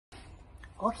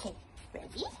Okay,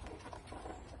 ready?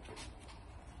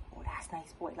 Oh, that's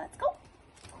nice, boy. Let's go.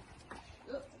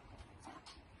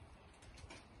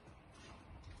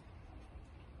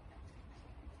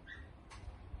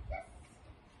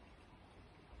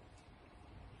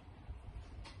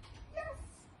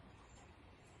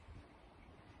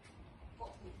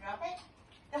 Drop it?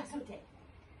 That's okay.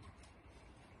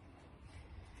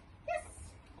 Yes.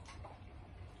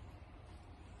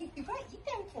 You gotta eat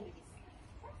them kitties.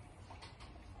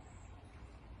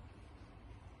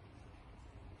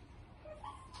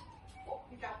 Oh,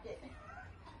 you dropped it.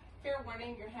 Fair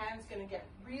warning, your hand's gonna get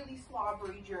really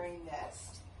slobbery during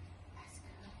this. That's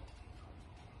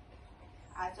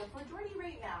good. So for Geordie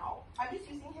right now, I'm just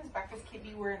using his breakfast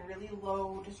kibby. We're in really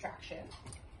low distraction.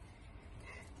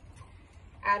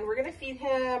 And we're gonna feed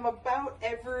him about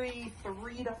every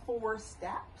 3 to 4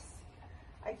 steps.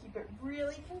 I keep it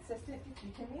really consistent to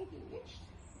keep him engaged.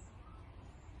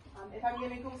 If I'm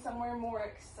gonna go somewhere more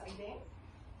exciting,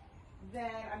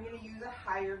 then I'm gonna use a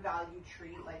higher value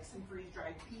treat like some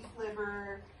freeze-dried beef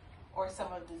liver or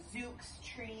some of the Zook's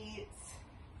treats.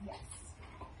 Yes.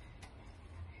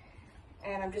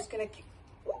 And I'm just gonna,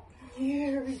 oh,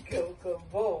 here we go, good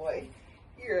boy.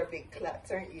 You're a big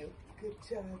klutz, aren't you? Good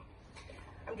job.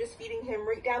 I'm just feeding him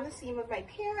right down the seam of my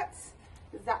pants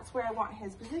because that's where I want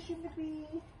his position to be.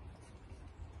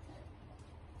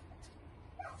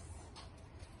 Yes.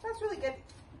 That's really good.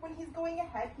 When he's going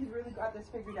ahead, he's really got this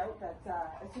figured out that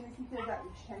as soon as he feels that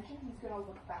leash tension, he's going to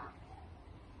look back.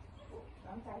 Oh,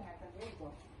 I'm sorry, handsome. There you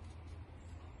go.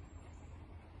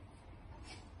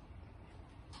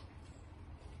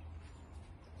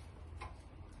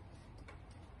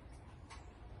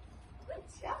 Good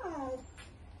job.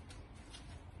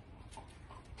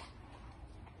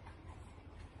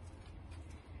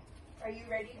 Are you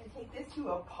ready to take this to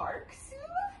a park soon?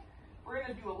 We're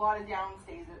going to do a lot of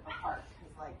downstays at the park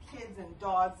because like kids and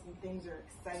dogs and things are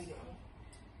exciting.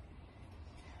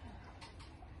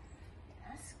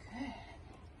 That's good.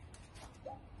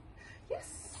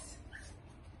 Yes.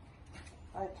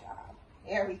 Good job.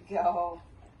 There we go.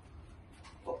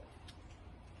 Oh.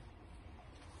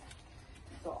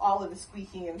 So all of the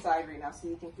squeaking inside right now, so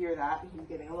you can hear that. He's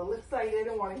getting a little excited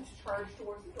and wanting to charge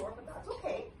towards the door, but that's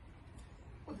okay.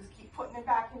 We'll just keep putting it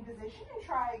back in position and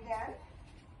try again.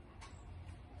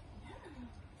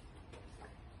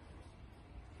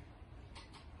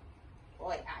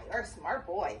 Boy, you're a smart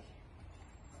boy.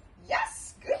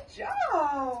 Yes, good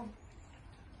job.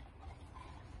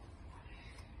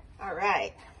 All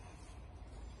right.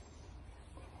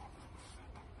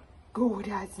 Oh,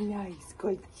 that's nice.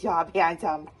 Good job,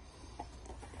 handsome.